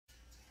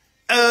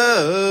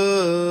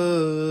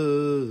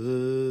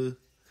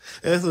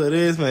That's what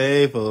it's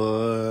made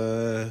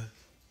for.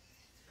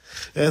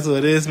 That's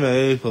what it's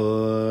made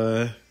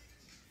for.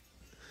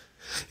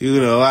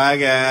 You know I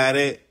got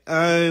it.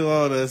 I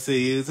wanna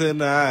see you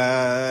tonight.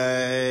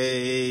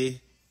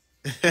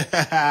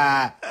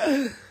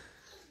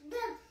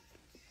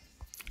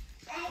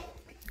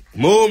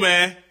 Move,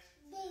 man.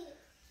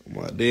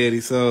 My daddy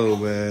soul,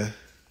 man.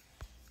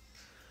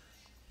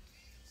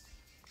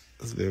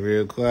 It's been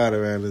real quiet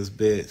around this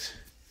bitch.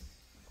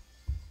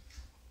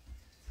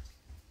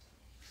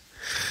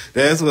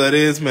 That's what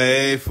it's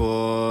made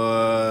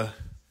for.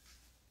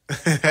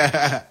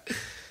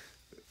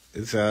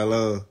 It's y'all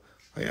on.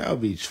 Y'all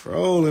be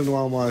trolling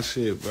on my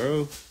shit,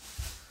 bro.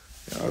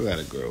 Y'all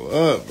gotta grow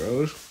up,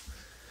 bro.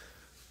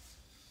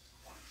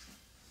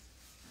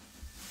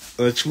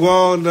 What you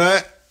want,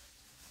 nut?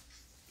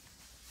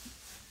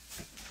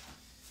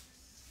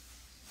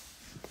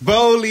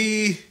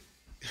 Bowley.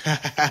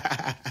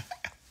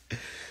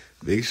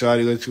 Big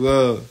shawty, what you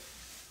want?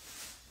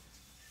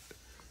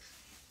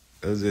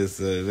 I'm just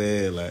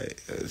man, like,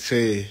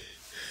 shit.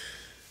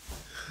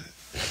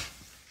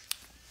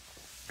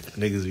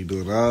 Niggas be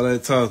doing all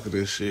that talking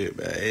and shit,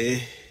 man.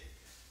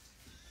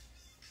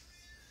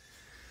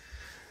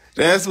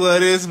 That's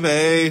what it's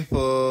made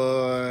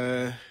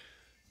for.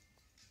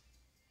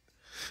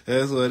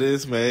 That's what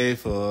it's made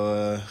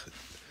for.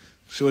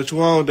 Shit, what you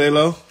want,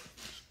 Daylo?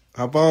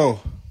 Hop on.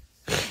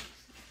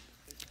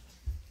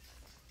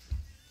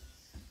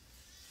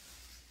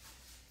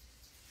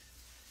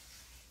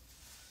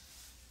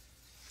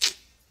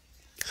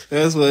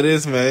 That's what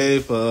it's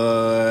made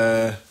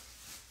for.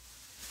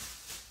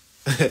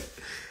 I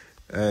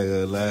ain't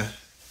gonna lie.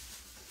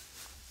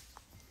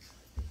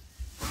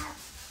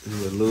 You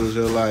would lose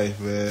your life,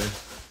 man.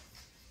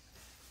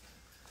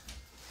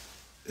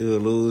 You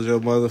would lose your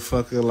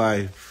motherfucking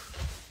life.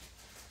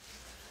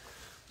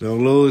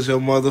 Don't lose your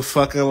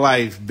motherfucking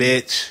life,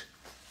 bitch.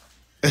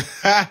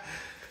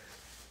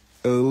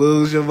 Don't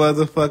lose your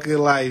motherfucking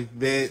life,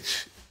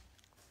 bitch.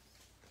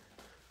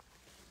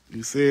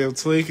 You see him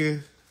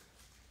tweaking?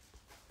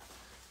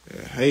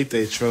 I hate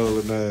they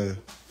trolling now.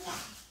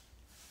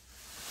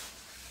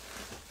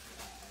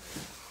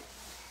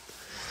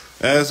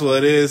 That's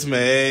what it's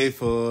made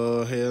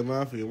for. Hell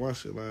no, I forget my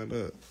shit lined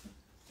up.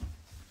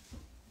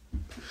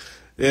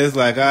 It's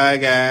like I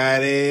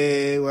got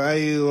it. Why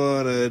you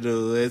wanna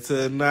do it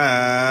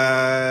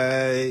tonight?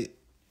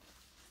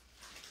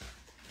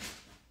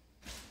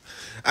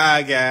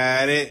 I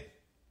got it.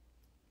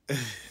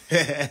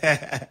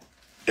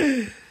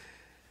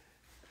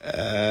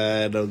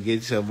 Don't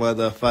get your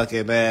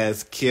motherfucking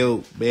ass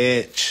killed,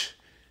 bitch.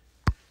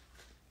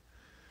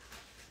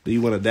 Do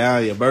you wanna die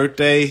on your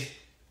birthday?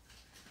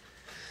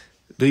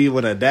 Do you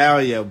wanna die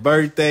on your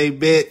birthday,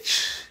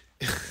 bitch?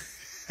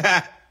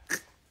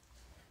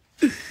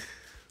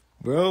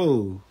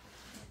 Bro.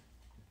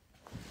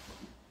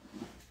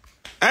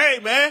 Hey,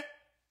 man.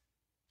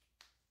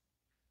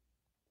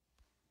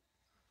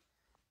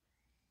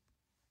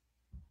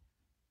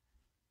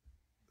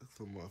 That's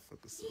a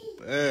motherfucker so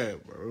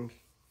bad, bro.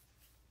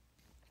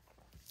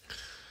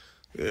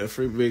 Yeah,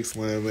 free Big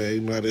Slime, man.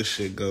 You know how this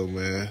shit go,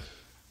 man.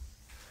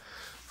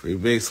 Free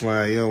Big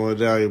Slime. You don't wanna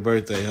die on your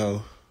birthday,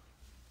 ho.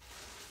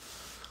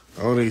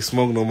 I don't even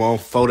smoke no more. I'm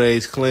 4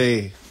 days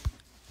clean.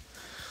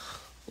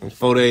 I'm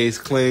 4 days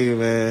clean,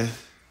 man.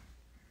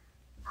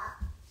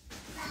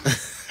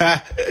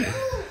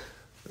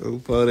 I'm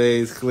 4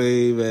 days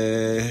clean,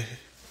 man.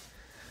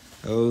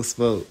 I don't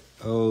smoke.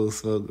 I don't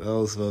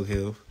smoke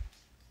him.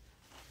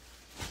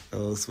 I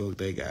don't smoke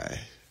that guy.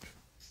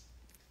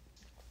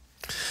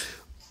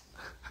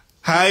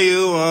 How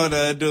you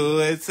wanna do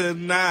it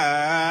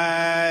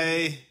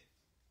tonight?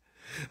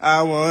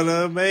 I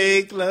wanna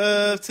make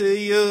love to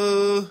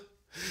you.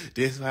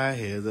 This right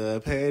here's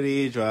a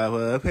panty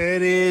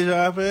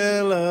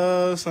dropping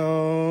love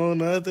song.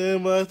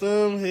 Nothing but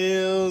them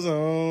heels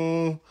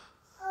on.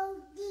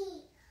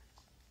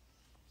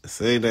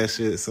 Sing that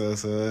shit,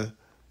 son.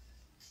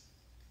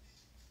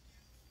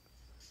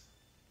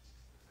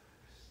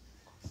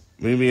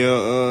 Meet me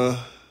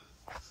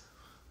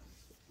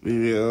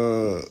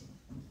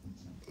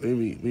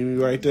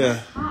right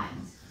there.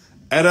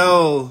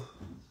 Edo.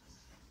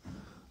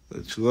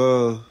 What you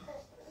want?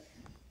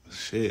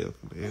 Shit,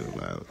 man,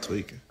 I'm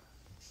tweaking.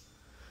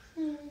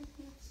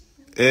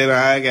 And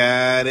I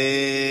got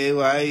it.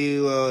 Why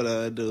you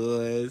wanna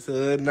do it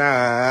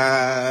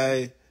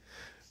tonight?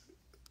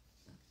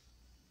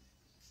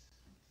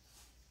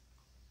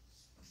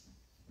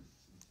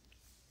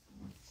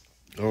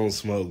 I don't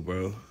smoke,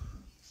 bro.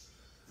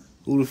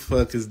 Who the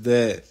fuck is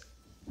that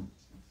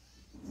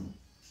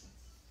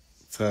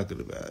talking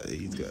about?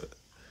 He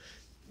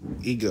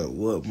gonna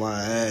whoop my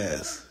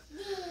ass.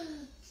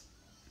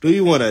 Do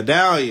you want to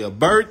die on your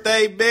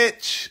birthday,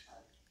 bitch?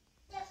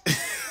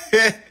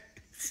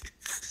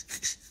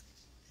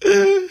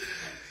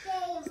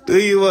 Do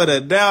you want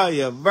to die on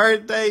your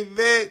birthday,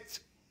 bitch?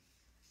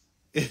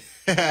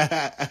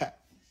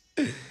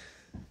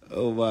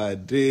 Oh, my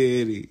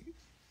daddy.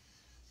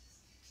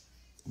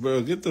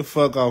 Bro, get the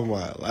fuck off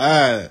my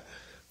line.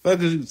 Fuck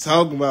is you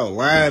talking about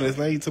lioness?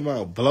 Now you talking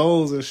about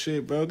blows and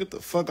shit, bro. Get the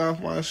fuck off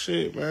my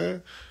shit,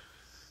 man.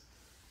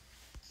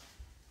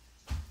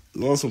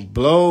 You want some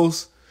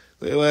blows?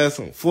 They had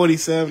some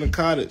 47 in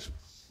cottage.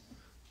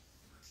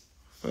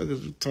 Fuck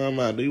is you talking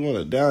about? Do you want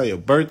to down your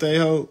birthday,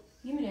 hoe?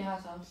 Give me that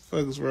hot sauce.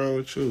 Fuck is wrong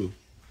with you?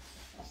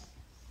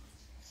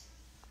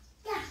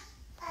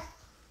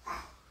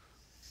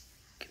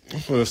 I'm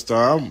finna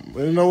start.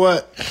 You know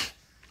what?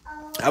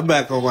 I'm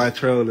back on my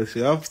trolling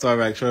shit. I'm start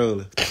back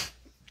trolling.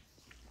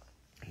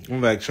 I'm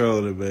back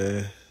trolling,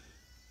 man.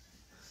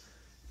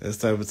 That's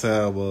type of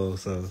time, bro.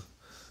 So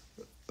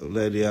I'm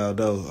letting y'all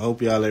know. I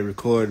hope y'all ain't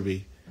recording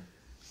me.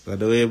 I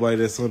know everybody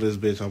that's on this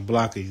bitch, I'm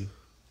blocking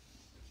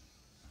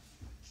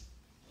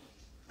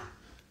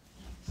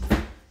you.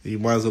 You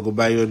might as well go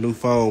buy you a new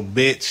phone,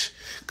 bitch.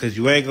 Cause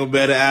you ain't gonna be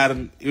able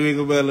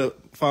to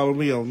follow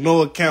me on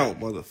no account,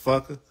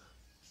 motherfucker.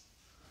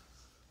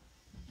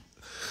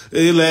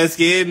 Let's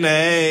get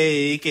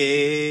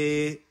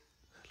naked.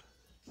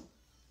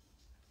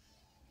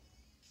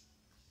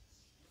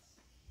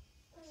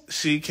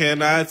 She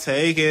cannot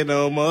take it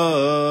no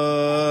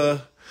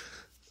more.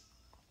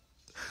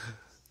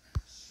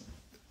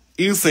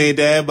 You see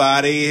that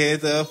body hit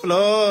the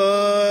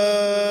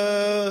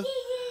floor.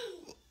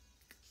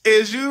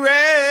 Is you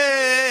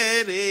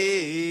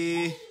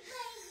ready?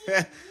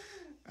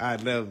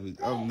 I'm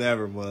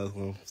never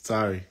Muslim.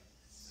 Sorry.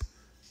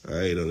 I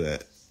ain't know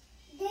that.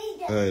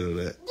 I ain't know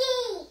that.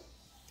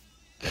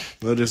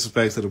 No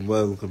disrespect to the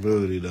Muslim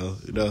community, though.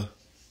 You know?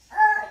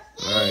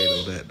 I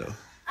ain't know that, though.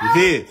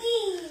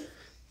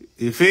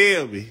 You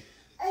feel me?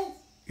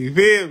 You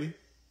feel me?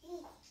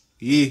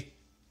 Yeah.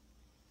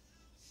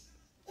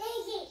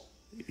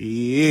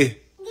 Yeah.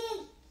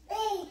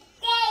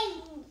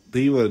 Do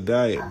you want to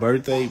die at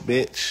birthday,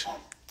 bitch?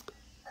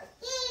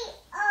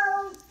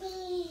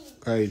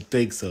 I didn't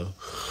think so.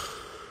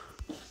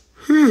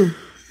 You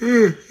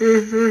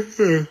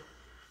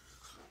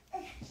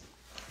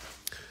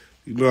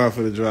know I'm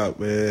finna drop,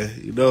 man.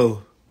 You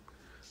know,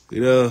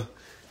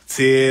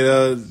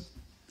 10,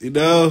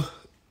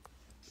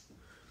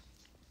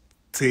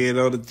 10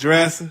 on the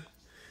dresser,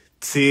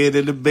 10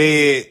 in the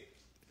bed.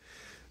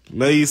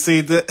 Know you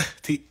see the,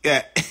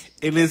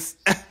 in this,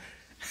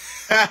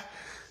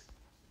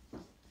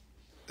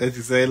 what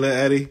you say, little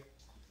Eddie?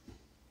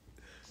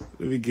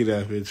 Let me get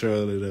out here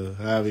trolling, though.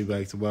 I'll be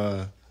back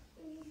tomorrow.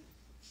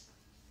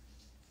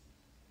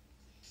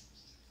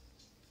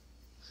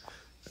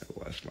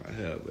 Wash my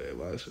hair, man.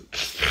 Wash it.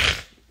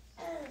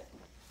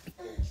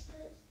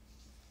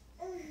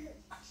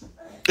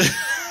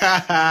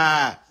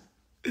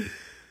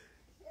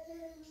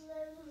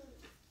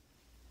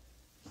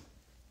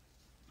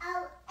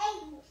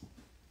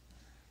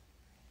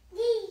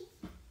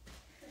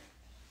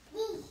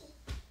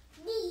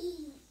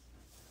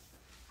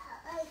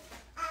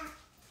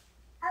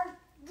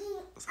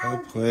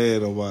 Stop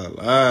playing on my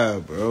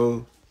live,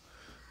 bro.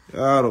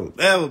 Y'all don't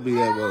ever be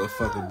that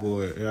motherfucking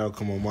boy. Y'all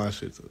come on my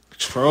shit to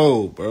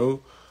troll, bro.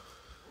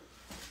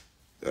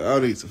 Y'all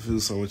need to do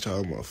something with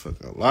y'all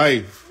motherfucking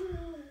life.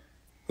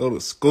 Go to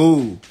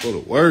school. Go to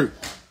work.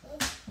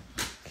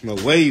 No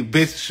way you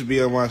bitches should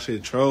be on my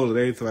shit trolling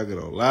every time I get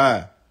on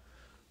live.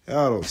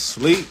 Y'all don't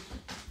sleep.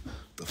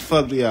 The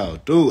fuck do y'all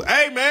do?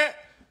 Hey, man.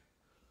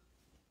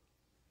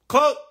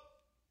 Cook.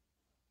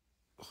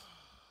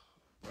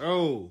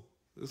 Bro,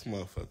 this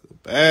motherfucker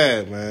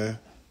bad, man.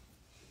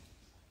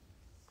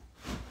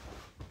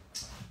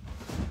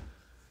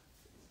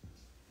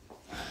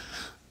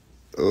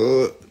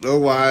 No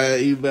why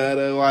you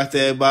better watch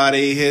that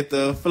body hit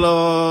the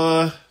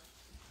floor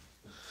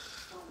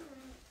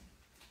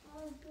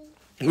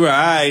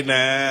right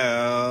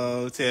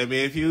now. Tell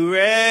me if you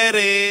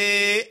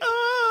ready.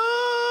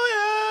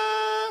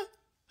 Oh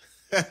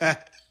yeah.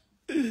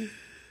 Let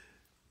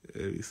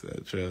me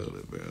start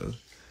trolling, bro.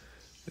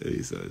 Let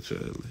me start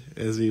trolling.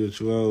 Ask me what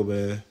you want,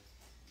 man.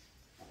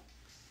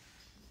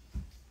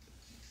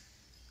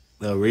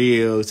 The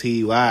real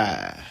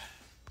TY.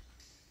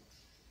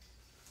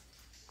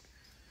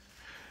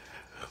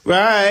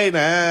 Right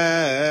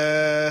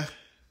now.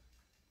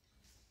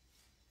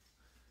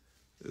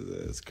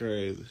 That's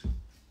crazy.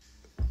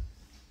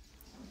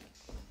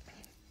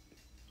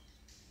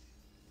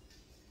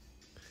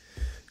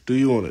 Do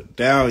you want to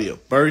down your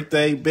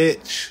birthday,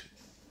 bitch?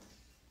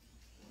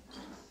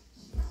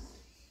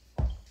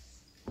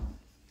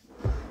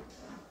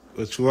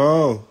 What you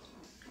on?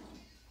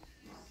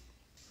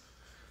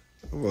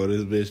 I'm on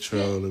this bitch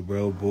trolling,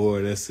 bro.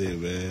 Bored. That's it,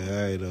 man.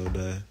 I ain't know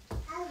that.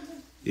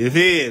 You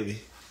feel me?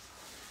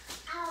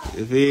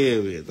 You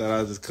feel me? I thought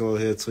I'd just come over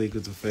here and tweak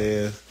with the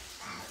fans.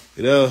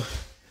 You know?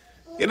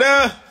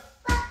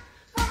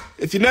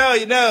 If you know,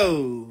 you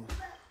know.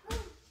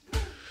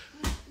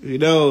 If you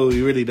know,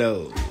 you really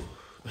know.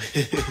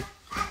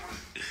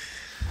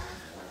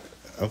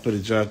 I'm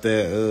finna drop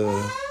that,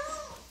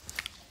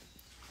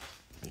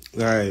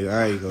 I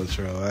ain't gonna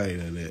troll. I ain't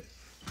know that.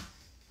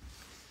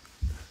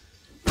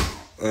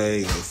 I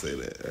ain't gonna say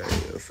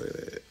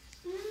that.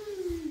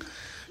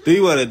 Do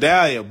you want to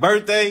die on your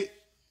birthday?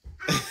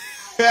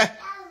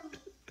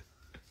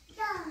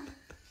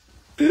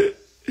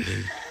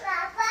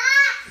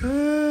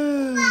 Papa.